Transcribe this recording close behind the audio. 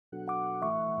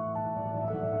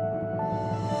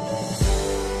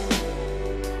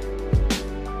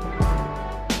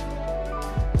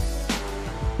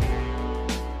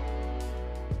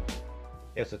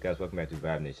Hey, what's up, guys? Welcome back to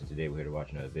Vibe Nation. Today we're here to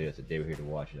watch another video. Today we're here to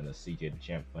watch another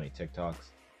cjdachamp funny TikToks.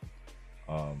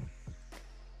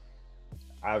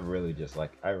 I really just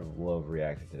I love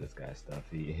reacting to this guy's stuff.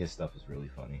 His stuff is really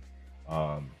funny.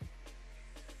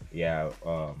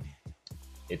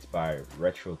 It's by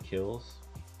Retro Kills.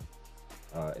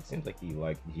 It seems like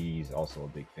he's also a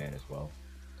big fan as well.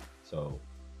 So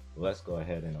let's go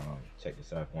ahead and check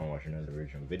this out. If you want to watch another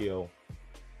original video,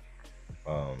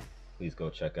 please go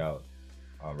check out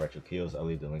Retro Kills. I'll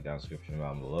leave the link down in the description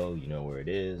down below. You know where it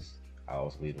is. I'll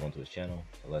also leave the one to his channel.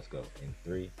 So let's go in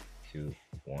 3, 2,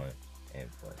 1, and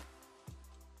play.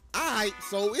 Alright,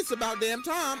 so it's about damn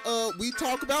time we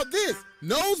talk about this.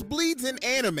 Nosebleeds in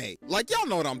anime. Like, y'all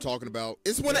know what I'm talking about.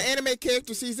 It's when an anime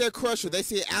character sees their crusher, they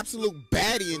see an absolute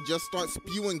baddie and just start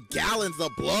spewing gallons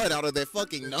of blood out of their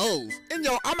fucking nose. And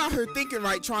yo, I'm out here thinking,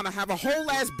 right, trying to have a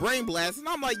whole ass brain blast, and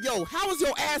I'm like, yo, how is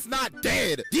your ass not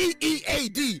dead?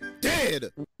 D-E-A-D,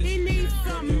 dead. He needs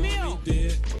some milk.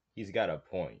 He's got a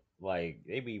point. Like,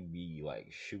 they be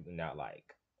like shooting out like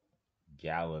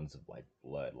gallons of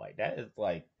blood. Like, that is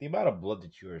like the amount of blood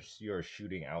that you're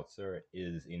shooting out, sir,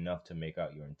 is enough to make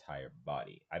out your entire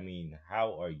body. I mean,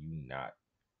 how are you not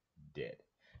dead?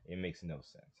 It makes no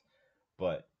sense.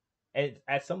 But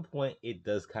at some point it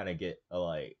does kind of get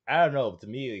I don't know, to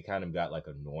me it kind of got like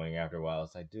annoying after a while.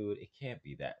 It's like, dude, it can't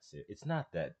be that serious. It's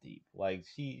not that deep. Like,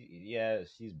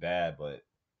 she's bad, but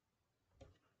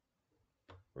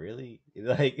really,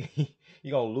 like,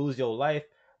 you're gonna lose your life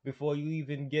before you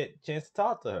even get a chance to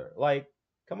talk to her. Like,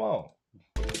 come on.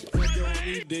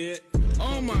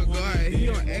 Oh my god, he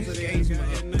on exchange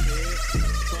money.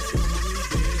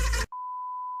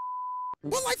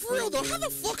 But like, for real though, how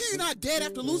the fuck are you not dead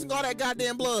after losing all that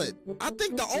goddamn blood? I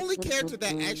think the only character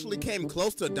that actually came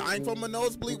close to dying from a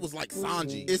nosebleed was like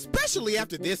Sanji. Especially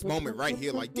after this moment right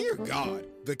here, like, dear god,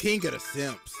 the king of the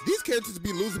simps. These characters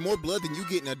be losing more blood than you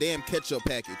get in a damn ketchup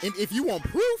package. And if you want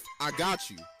proof, I got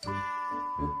you.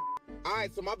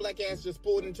 Alright, so my black ass just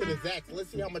pulled into the Zax.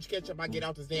 Let's see how much ketchup I get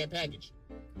out this damn package.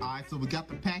 Alright, so we got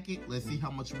the packet. Let's see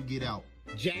how much we get out.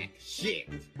 Jack shit.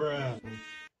 Bruh.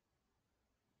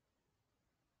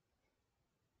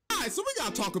 Alright, so we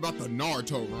gotta talk about the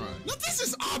Naruto run. Now, this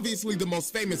is obviously the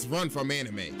most famous run from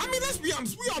anime. I mean, let's be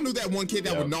honest, we all knew that one kid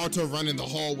that would Naruto run in the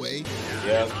hallway.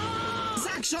 Yeah.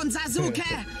 Sag schon,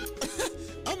 Sasuke!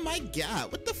 Oh my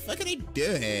god, what the fuck are they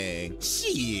doing?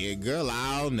 Shit, girl,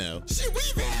 I don't know. Shit, we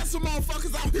even had some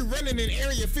motherfuckers out here running in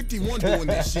Area 51 doing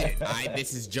this shit. Alright,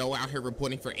 this is Joe out here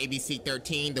reporting for ABC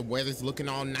 13. The weather's looking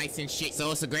all nice and shit,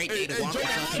 so it's a great day to walk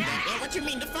around. Yeah, what you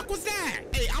mean, the fuck was that?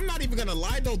 Hey, I'm not even gonna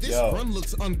lie though, this run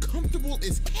looks uncomfortable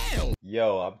as hell.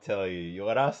 Yo, I'm telling you,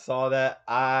 when I saw that,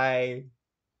 I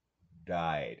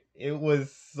died. It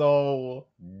was so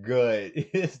good.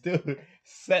 This dude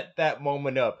set that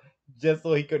moment up just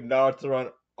so he could Naruto run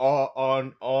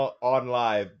on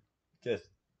live. Just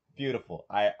beautiful.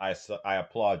 I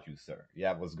applaud you, sir.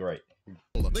 Yeah, it was great.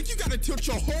 Like, you gotta tilt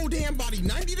your whole damn body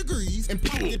 90 degrees and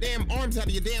pop your damn arms out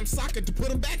of your damn socket to put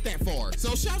them back that far.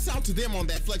 So shouts out to them on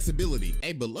that flexibility.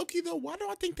 Hey, but low-key though, why do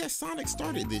I think that Sonic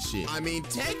started this shit? I mean,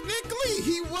 technically,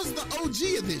 he was the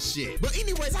OG of this shit. But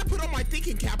anyways, I put on my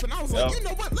thinking cap and I was like, you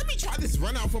know what? Let me try this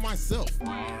run out for myself. All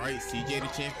right,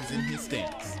 cjdachamp is in his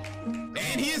stance.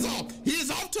 And he is off. He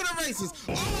is off to the races.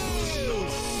 Oh, shit.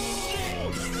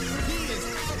 He is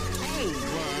out cold,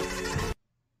 bro.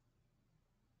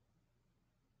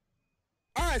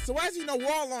 Alright, so as you know,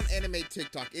 we're all on anime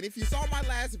TikTok, and if you saw my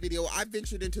last video, I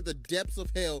ventured into the depths of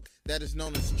hell that is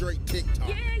known as straight TikTok.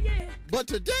 Yeah. But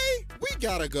today, we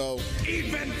gotta go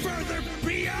Even further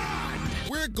beyond!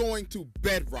 We're going to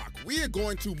bedrock. We are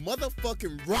going to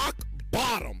motherfucking rock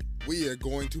bottom. We are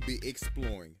going to be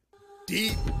exploring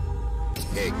deep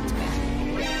TikTok.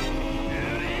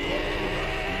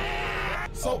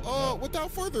 So, without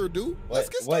further ado, let's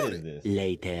get started. What is this?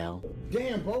 Later.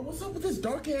 Damn, bro, what's up with this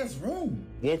dark ass room?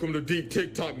 Welcome to Deep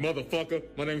TikTok, motherfucker.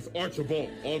 My name's Archibald.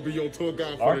 I'll be your tour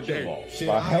guide for the day. Archibald. Shit,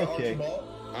 Okay. Archibald.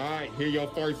 All right, here your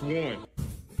first one.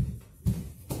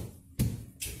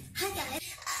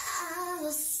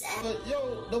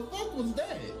 Yo, the fuck was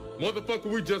that? Motherfucker,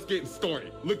 we just getting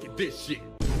started. Look at this shit.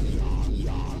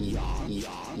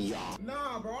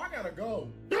 Nah, bro, I gotta go.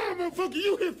 Nah, motherfucker,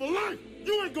 you here for life.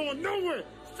 You ain't going nowhere.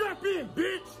 Strap in,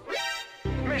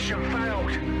 bitch. Mission failed.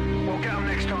 We'll get them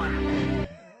next time.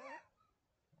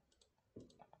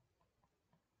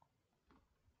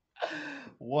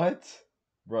 What?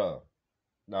 Bruh.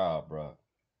 Nah, bruh.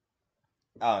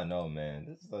 I don't know, man.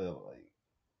 This is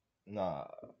nah.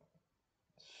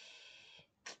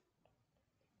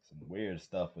 Some weird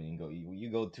stuff when you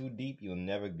go too deep, you'll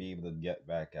never be able to get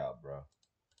back out, bro.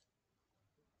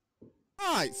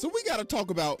 Alright, so we gotta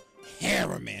talk about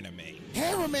harem anime.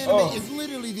 Harem anime Oh. is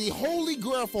literally the holy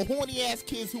grail for horny ass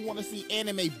kids who want to see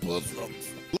anime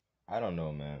bosoms. I don't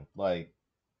know, man. Like,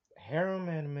 harem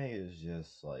anime is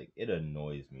just like, it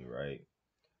annoys me, right?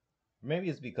 Maybe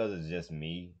it's because it's just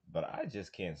me, but I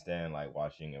just can't stand like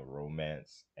watching a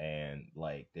romance and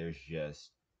like there's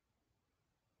just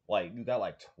like you got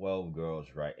like 12 girls,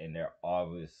 right? And they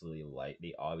obviously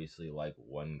like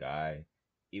one guy.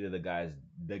 Either the guy,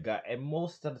 and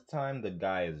most of the time the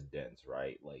guy is dense,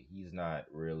 right? Like he's not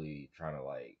really trying to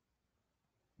like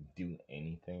do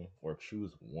anything or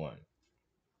choose one.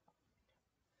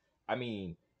 I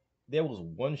mean, there was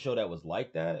one show that was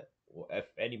like that. If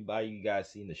anybody you guys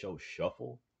seen the show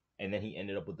Shuffle, and then he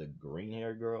ended up with a green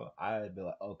hair girl, I'd be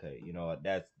like, okay, you know what,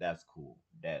 that's cool.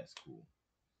 That's cool.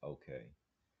 Okay.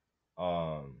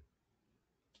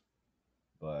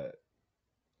 But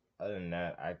other than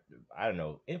that, I don't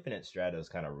know. Infinite Stratos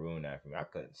kind of ruined that for me. I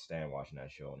couldn't stand watching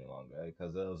that show any longer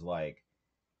because it was like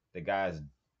the guy's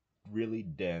really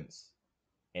dense,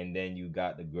 and then you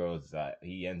got the girls that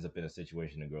he ends up in a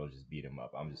situation the girls just beat him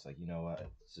up. I'm just like, you know what?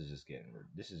 This is just getting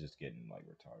like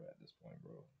retarded at this point,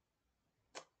 bro.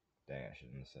 Dang, I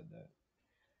shouldn't have said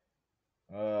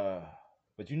that.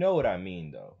 But you know what I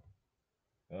mean though.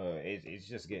 It's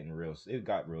just getting real. It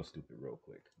got real stupid real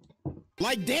quick.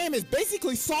 Like, damn, it's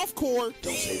basically softcore.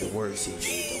 Don't say the word,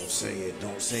 CG. Don't say it.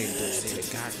 Don't say the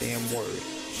goddamn word.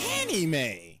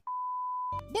 Anime.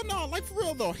 But no, like for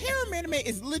real though, harem anime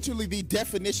is literally the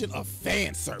definition of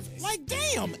fan service. Like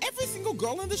damn, every single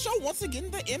girl in the show wants to get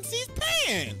in the MC's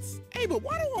pants. Hey, but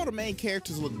why do all the main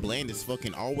characters look bland as fuck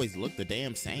and always look the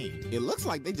damn same? It looks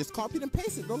like they just copied and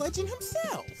pasted the legend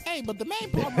himself. Hey, but the main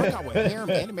problem I got with harem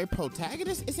anime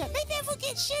protagonists is that they never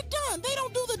get shit done. They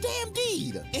don't do the damn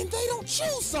deed. And they don't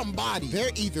choose somebody.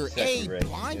 They're either A,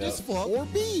 blind as fuck, or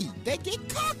B, they get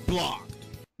cock blocked.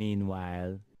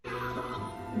 Meanwhile.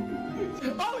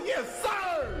 Oh, yes,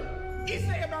 sir! He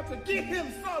say about to get him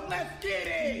some. Let's get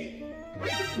it!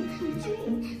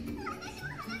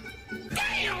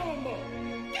 Damn!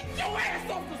 Get your ass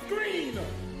off the screen!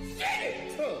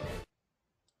 Shit!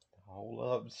 Hold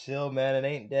up, chill, man. It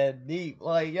ain't that deep.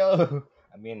 Like, yo.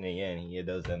 I mean, in the end, he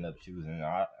does end up choosing.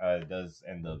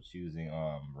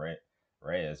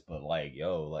 Reyes, but like,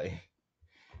 yo, like,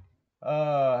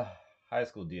 High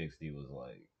School DxD was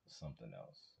like something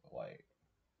else. Like,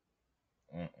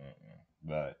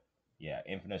 but yeah,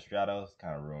 Infinite Stratos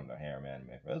kind of ruined the harem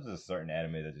anime. There's just certain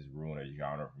anime that just ruin a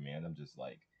genre for me, and I'm just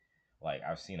like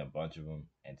I've seen a bunch of them,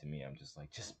 and to me, I'm just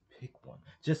like, just pick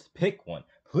one,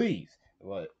 please.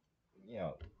 But you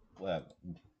know, whatever.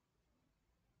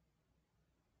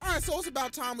 Alright, so it's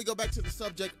about time we go back to the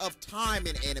subject of time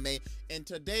in anime, and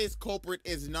today's culprit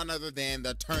is none other than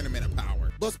the Tournament of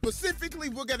Power. But specifically,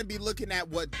 we're going to be looking at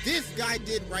what this guy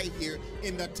did right here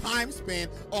in the time span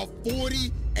of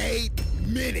 48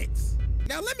 minutes.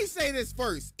 Now, let me say this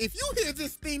first. If you hear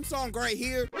this theme song right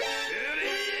here...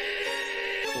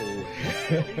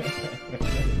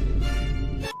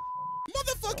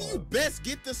 Motherfucker, you best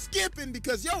get the skipping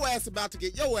because your ass about to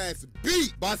get your ass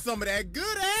beat by some of that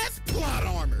good ass plot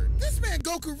armor. This man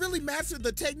Goku really mastered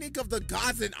the technique of the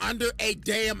gods in under a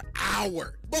damn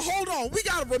hour. But hold on, we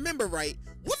gotta remember, right?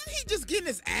 Wasn't he just getting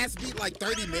his ass beat like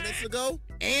 30 minutes ago?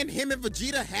 And him and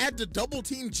Vegeta had to double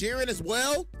team Jiren as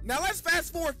well? Now let's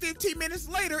fast forward 15 minutes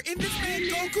later and this man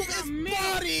Goku is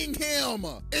bodying him.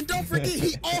 And don't forget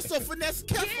he also finessed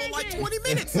Kefla like 20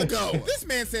 minutes ago. This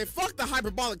man said, fuck the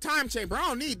hyperbolic time chamber, I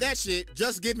don't need that shit.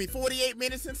 Just give me 48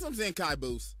 minutes and some Zenkai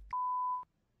boost.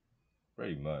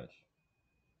 Pretty much.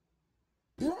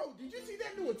 Bro, did you see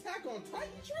that new Attack on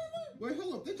Titan trailer? Wait,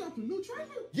 hold up, they dropped a new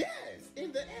trailer? Yes,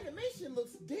 and the animation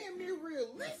looks damn near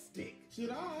realistic.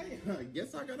 Should I?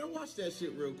 Guess I gotta watch that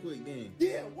shit real quick then.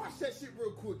 Yeah, watch that shit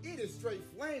real quick. It is straight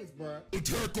flames, bro.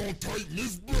 Attack on Titan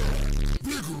is back!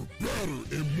 Bigger,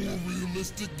 better, and more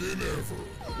realistic than ever.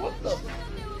 What the?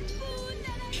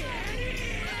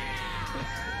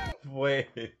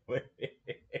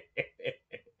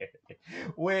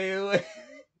 Wait.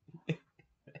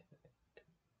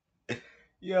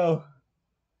 Yo,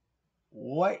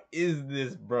 what is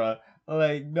this, bruh?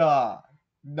 Like, nah.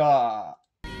 Oh,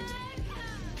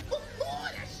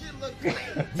 that shit look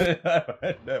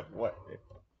great. What?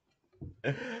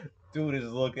 Dude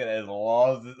is looking as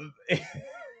lost as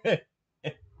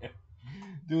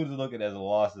dude is looking as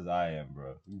lost as I am,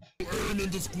 bro. Aaron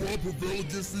and the squad prevail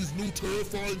against these new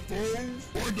terrifying foes?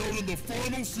 Find out in the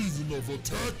final season of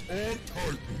Attack on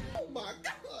Titan. Oh my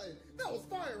god, that was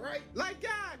fire, right? Like,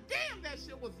 god damn, that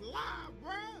shit was live,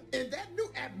 bruh. And that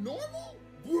new abnormal?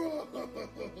 Bruh.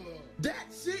 That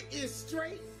shit is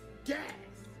straight gas.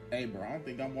 Hey, bro, I don't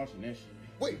think I'm watching that shit.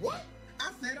 Wait, what? I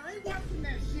said I ain't watching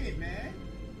that shit, man.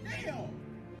 Damn.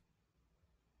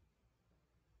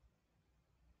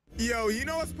 Yo, you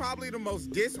know what's probably the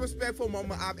most disrespectful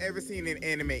moment I've ever seen in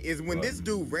anime is when this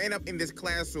dude ran up in this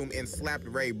classroom and slapped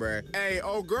Ray, bruh. Hey,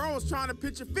 old girl was trying to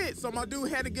pitch a fit, so my dude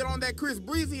had to get on that Chris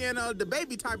Breezy and the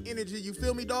baby type energy, you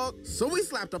feel me, dog? So we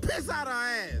slapped the piss out of her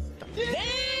ass.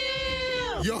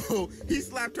 Damn! Yo, he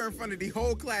slapped her in front of the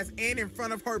whole class and in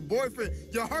front of her boyfriend.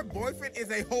 Yo, her boyfriend is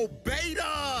a whole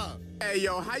beta! Hey,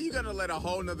 yo, how you gonna let a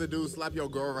whole nother dude slap your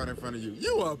girl right in front of you?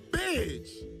 You a bitch!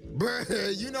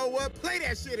 Bruh, you know what? Play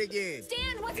that shit again.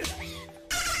 Stan, what's your...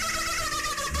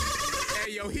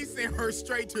 Hey, yo, he sent her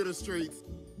straight to the streets.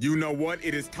 You know what?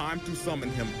 It is time to summon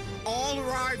him. All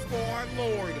rise for our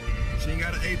Lord. She ain't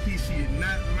got an AP, she is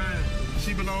not mine.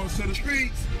 She belongs to the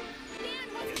streets.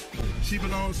 She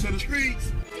belongs to the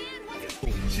streets.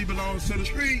 She belongs to the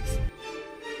streets.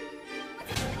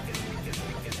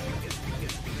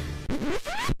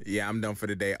 Yeah, I'm done for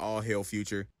the day. All hail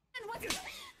Future.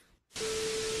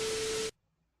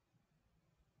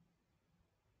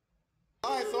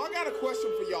 Alright, so I got a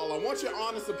question for y'all. I want your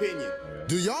honest opinion.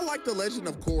 Do y'all like The Legend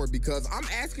of Korra? Because I'm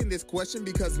asking this question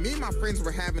because me and my friends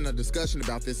were having a discussion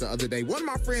about this the other day. One of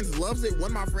my friends loves it, one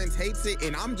of my friends hates it,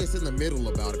 and I'm just in the middle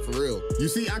about it, for real. You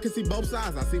see, I can see both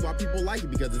sides. I see why people like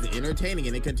it because it's entertaining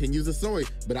and it continues the story.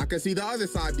 But I can see the other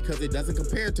side because it doesn't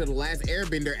compare to The Last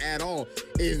Airbender at all.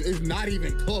 It's not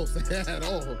even close at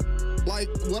all. Like,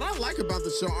 what I like about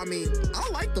the show, I mean, I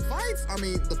like the fights. I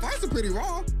mean, the fights are pretty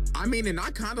raw. I mean, and I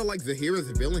kind of like Zahir as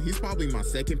a villain. He's probably my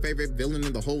second favorite villain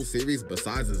in the whole series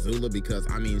besides Azula because,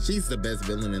 I mean, she's the best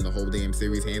villain in the whole damn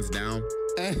series, hands down.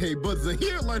 Hey, but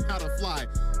Zahir learned how to fly.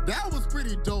 That was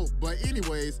pretty dope. But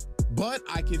anyways, but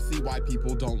I can see why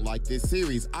people don't like this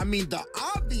series. I mean, the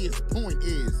obvious point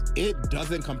is it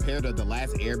doesn't compare to The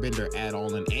Last Airbender at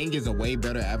all, and Aang is a way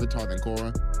better avatar than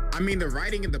Korra. I mean, the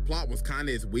writing and the plot was kind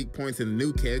of his weak points, and the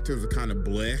new characters were kind of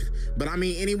bleh. But I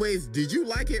mean, anyways, did you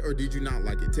like it or did you not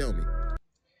like it? Tell me.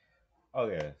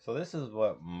 Okay, so this is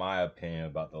what my opinion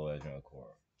about The Legend of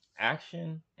Korra.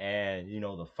 Action and, you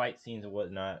know, the fight scenes and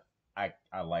whatnot,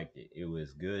 I liked it. It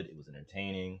was good. It was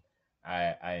entertaining.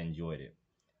 I enjoyed it.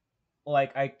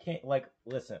 Like, I can't, like,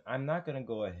 listen, I'm not going to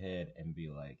go ahead and be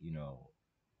like, you know,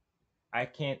 I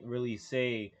can't really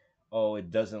say, oh,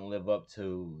 it doesn't live up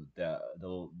to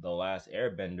the Last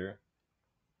Airbender,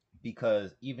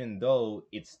 because even though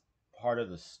it's part of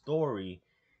the story,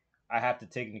 I have to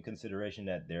take into consideration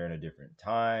that they're in a different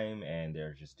time and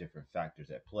there's just different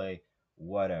factors at play,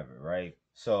 whatever, right?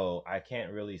 So I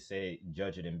can't really say,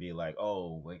 judge it and be like,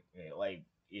 oh, like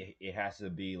it has to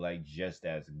be like just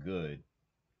as good.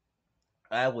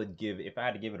 I would give, if I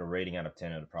had to give it a rating out of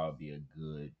 10, it would probably be a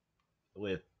good,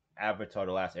 with Avatar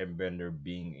The Last Airbender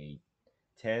being a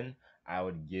 10, I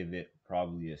would give it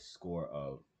probably a score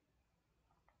of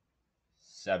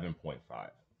 7.5.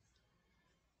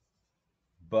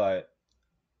 But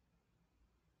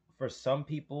for some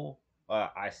people,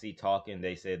 I see talking,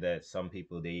 they say that some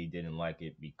people, they didn't like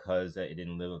it because it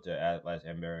didn't live up to Last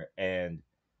Airbender, and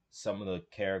some of the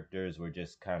characters were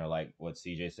just kind of like what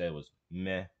CJ said was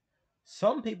meh.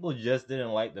 Some people just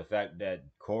didn't like the fact that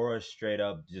Korra straight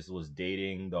up just was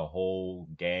dating the whole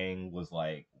gang, was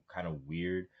like kind of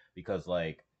weird, because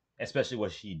like, especially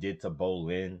what she did to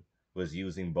Bolin, was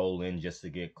using Bolin just to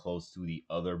get close to the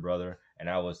other brother.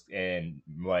 And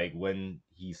like when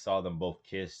he saw them both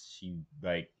kiss, he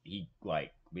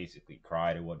basically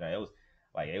cried and whatnot.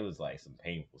 It was like some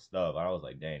painful stuff. I was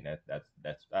like, dang, that's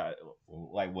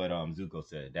like what Zuko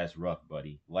said, that's rough,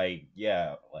 buddy. Like,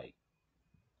 yeah, like,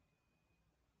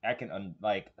 I can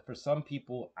like, for some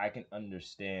people I can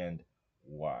understand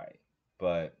why,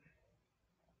 but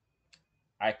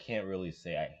I can't really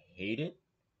say I hate it.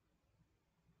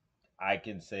 I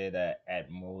can say that at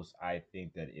most I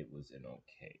think that it was an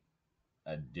okay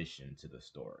addition to the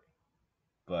story,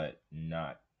 but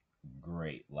not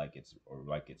great like its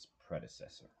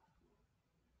predecessor.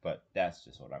 But that's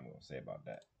just what I'm going to say about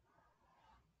that.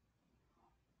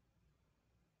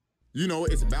 You know,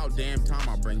 it's about damn time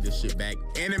I bring this shit back.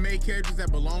 Anime characters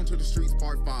that belong to the streets,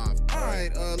 part 5.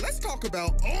 Alright, let's talk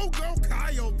about old girl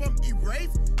Kaio from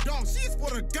Erase. Dog, she's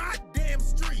for the goddamn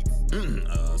streets.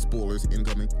 Spoilers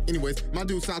incoming. Anyways, my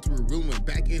dude Satoru really went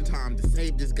back in time to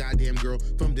save this goddamn girl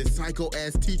from this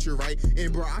psycho-ass teacher, right?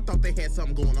 And bro, I thought they had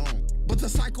something going on. But the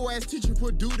psycho-ass teacher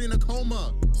put dude in a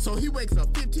coma. So he wakes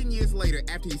up 15 years later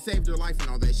after he saved her life and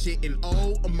all that shit, and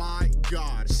oh my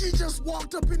god, she just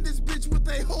walked up in this bitch with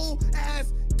a whole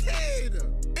ass kid.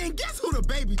 And guess who the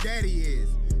baby daddy is?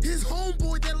 His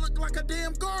homeboy that looked like a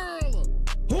damn girl.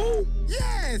 Who?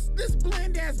 Yes, this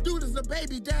bland ass dude is the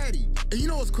baby daddy. And you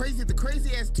know what's crazy? The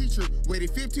crazy ass teacher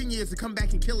waited 15 years to come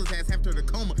back and kill his ass after the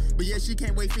coma, but yet she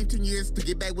can't wait 15 years to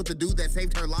get back with the dude that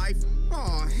saved her life.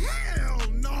 Oh,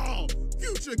 hell no!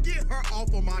 Future, get her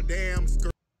off of my damn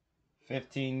skirt.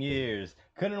 15 years.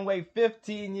 Couldn't wait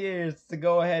 15 years to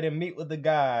go ahead and meet with the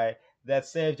guy that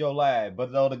saved your life.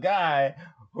 But though the guy,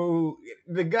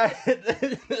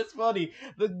 that's funny.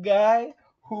 The guy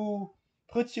who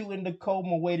put you in the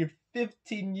coma waited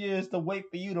 15 years to wait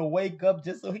for you to wake up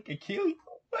just so he could kill you.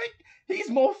 Like, he's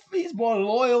more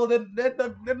loyal than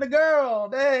the girl.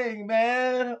 Dang,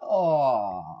 man.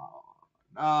 Oh,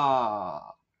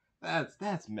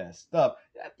 that's messed up.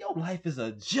 Your life is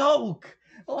a joke.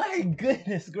 Like,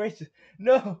 goodness gracious.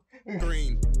 No.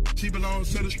 Green. She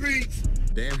belongs to the streets.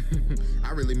 Damn,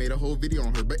 I really made a whole video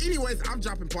on her. But anyways, I'm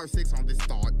dropping part 6 on this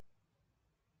thought.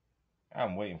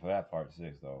 I'm waiting for that part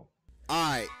 6 though.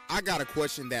 Alright, I got a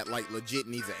question that like legit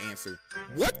needs an answer.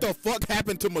 What the fuck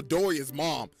happened to Midoriya's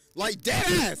mom? Like,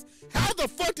 deadass, how the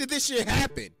fuck did this shit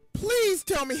happen? Please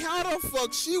tell me how the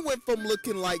fuck she went from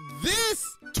looking like this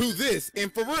to this.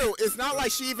 And for real, it's not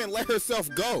like she even let herself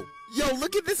go. Yo,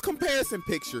 look at this comparison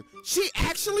picture. She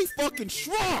actually fucking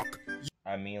shrunk.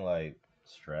 I mean, like,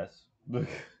 stress.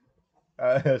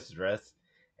 Stress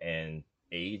and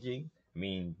aging. I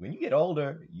mean, when you get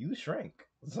older, you shrink.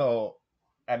 So,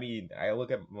 I mean,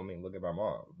 look at my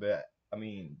mom. But, I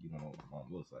mean, you know what my mom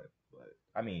looks like. But,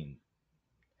 I mean,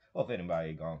 well, if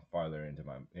anybody gone farther into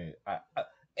my...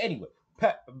 anyway,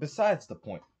 besides the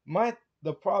point,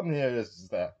 the problem here is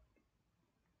that,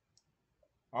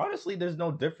 honestly, there's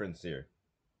no difference here.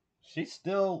 She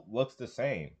still looks the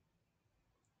same.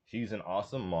 She's an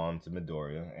awesome mom to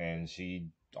Midoriya, and she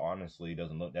honestly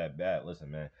doesn't look that bad.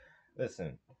 Listen, man.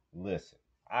 Listen.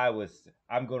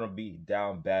 I'm gonna be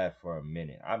down bad for a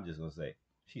minute. I'm just gonna say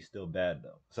she's still bad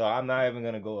though. So I'm not even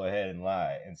gonna go ahead and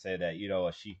lie and say that, you know,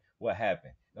 what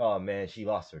happened? Oh man, she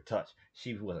lost her touch.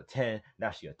 She was a 10,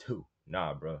 now she a 2.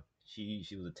 Nah, bro. She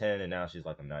was a 10 and now she's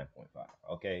like a 9.5.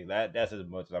 Okay, that's as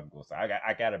much as I'm gonna say.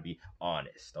 I gotta be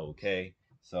honest. Okay,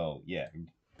 so yeah.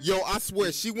 Yo, I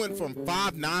swear, she went from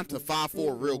 5'9" to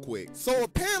 5'4" real quick. So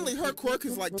apparently her quirk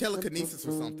is like telekinesis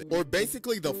or something. Or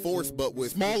basically the Force, but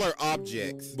with smaller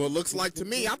objects. But looks like to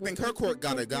me, I think her quirk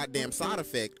got a goddamn side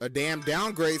effect. A damn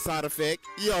downgrade side effect.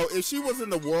 Yo, if she was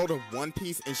in the world of One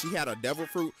Piece and she had a devil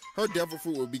fruit, her devil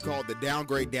fruit would be called the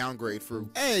downgrade fruit.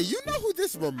 Hey, you know who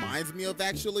this reminds me of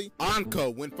actually?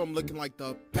 Anko went from looking like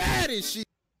the baddest she...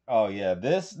 Oh yeah,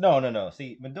 this... No.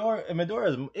 See,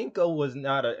 Midoriya's Inko was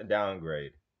not a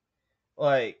downgrade.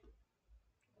 Like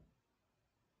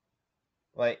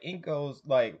Inko's,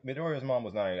 like, Midoriya's mom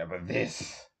was not even, but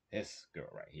this girl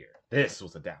right here, this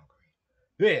was a downgrade.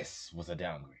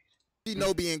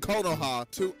 Shinobi and Konoha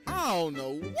to, I don't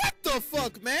know, what the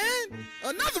fuck, man?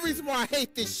 Another reason why I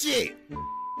hate this shit.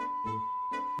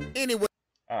 Anyway.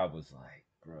 I was like,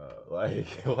 bro,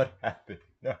 like, what happened?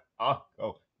 No,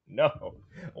 no,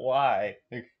 why?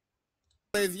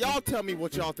 Y'all tell me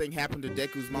what y'all think happened to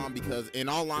Deku's mom, because in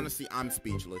all honesty, I'm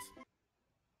speechless.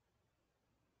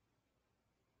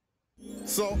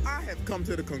 So I have come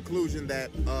to the conclusion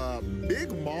that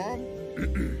Big Mom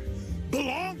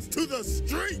belongs to the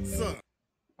streets.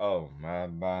 Oh my.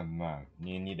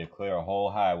 You need to clear a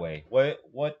whole highway. What?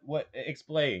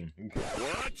 Explain.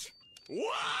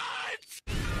 What?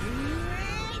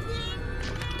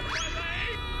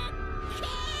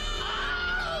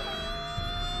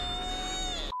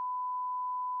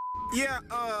 Yeah,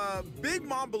 Big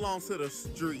Mom belongs to the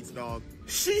streets, dog.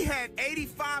 She had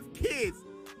 85 kids.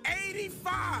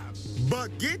 85!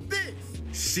 But get this,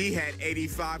 she had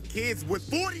 85 kids with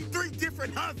 43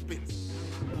 different husbands.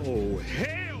 Oh,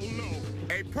 hell no!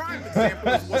 A prime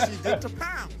example is what she did to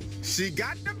Pound. She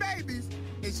got the babies,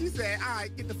 and she said, all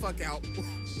right, get the fuck out.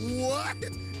 What?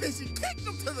 Then she kicked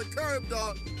them to the curb,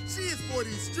 dog. She is for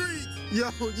these streets. Yo,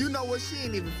 you know what? She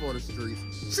ain't even for the streets.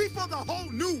 She for the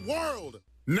whole new world.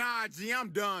 Nah, G, I'm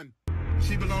done.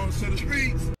 She belongs to the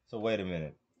streets. So wait a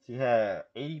minute. She had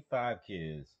 85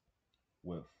 kids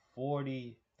with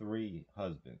 43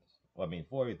 husbands. Well, I mean,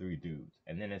 43 dudes.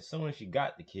 And then as soon as she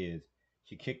got the kids,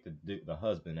 she kicked the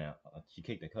husband out. She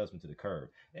kicked the husband to the curb.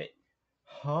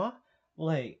 Huh?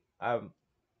 Like,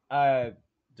 I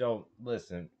don't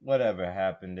listen. Whatever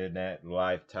happened in that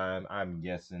lifetime, I'm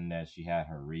guessing that she had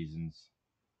her reasons.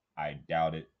 I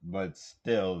doubt it, but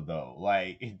still, though,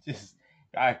 like, it just,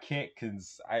 I can't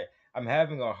I'm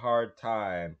having a hard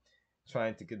time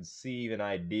trying to conceive an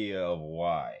idea of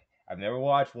why. I've never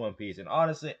watched One Piece, and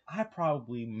honestly, I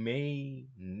probably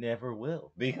never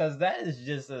will, because that is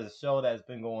just a show that's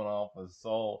been going on for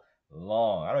so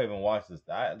long. I don't even watch this.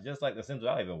 Just like The Simpsons,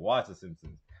 I don't even watch The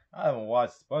Simpsons. I haven't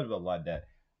watched SpongeBob like that.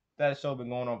 That show been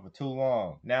going on for too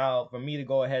long. Now, for me to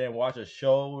go ahead and watch a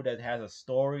show that has a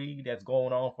story that's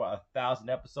going on for 1,000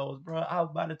 episodes, bro,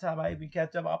 by the time I even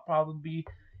catch up, I'll probably be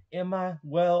in my,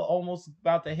 almost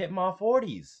about to hit my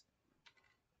 40s.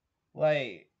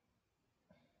 Like,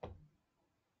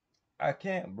 I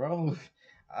can't, bro.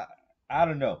 I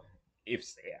don't know.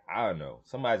 I don't know,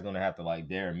 somebody's gonna have to like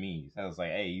dare me. So it's like,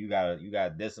 hey, you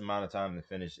got this amount of time to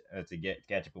finish to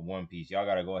catch up with One Piece. Y'all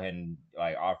gotta go ahead and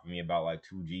like offer me about like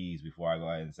 2 G's before I go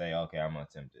ahead and say, okay, I'm gonna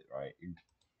attempt it, right?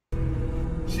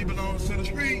 She belongs to the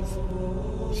streets.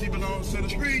 She belongs to the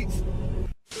streets.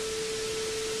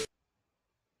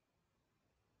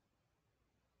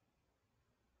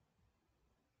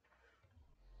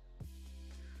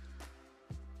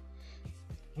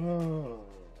 Oh.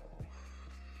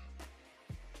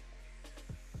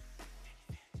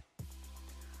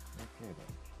 Okay,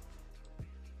 then.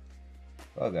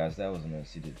 Well, guys, that was an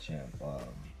cjdachamp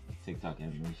TikTok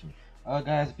animation.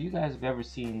 Guys, if you guys have ever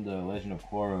seen The Legend of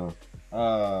Korra,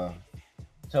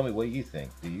 tell me what you think.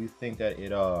 Do you think that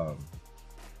it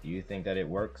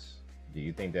works? Do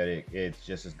you think that it's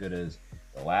just as good as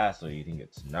the last, or do you think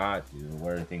it's not?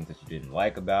 What are the things that you didn't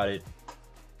like about it?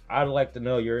 I'd like to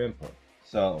know your input.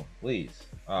 So please,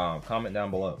 comment down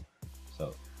below.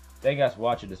 So thank you guys for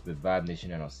watching. This has been Vibe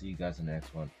Nation, and I'll see you guys in the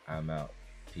next one. I'm out.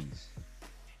 Peace.